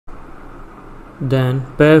Then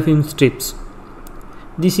perfume strips.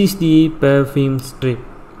 This is the perfume strip.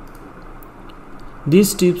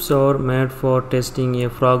 These strips are made for testing a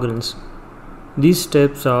fragrance. These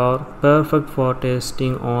strips are perfect for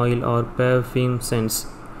testing oil or perfume scents.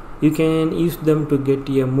 You can use them to get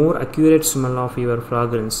a more accurate smell of your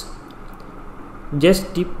fragrance.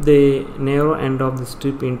 Just dip the narrow end of the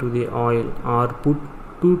strip into the oil or put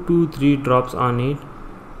 2 to 3 drops on it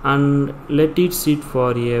and let it sit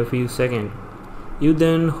for a few seconds. You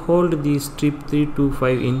then hold the strip 3 to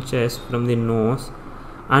 5 inches from the nose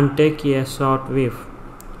and take a short whiff.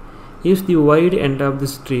 Use the wide end of the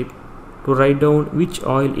strip to write down which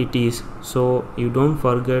oil it is so you don't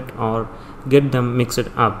forget or get them mixed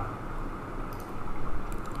up.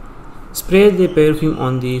 Spray the perfume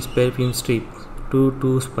on the perfume strip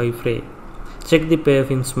to spray. Check the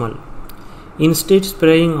perfume smell. Instead of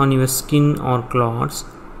spraying on your skin or clothes,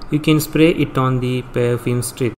 you can spray it on the perfume strip.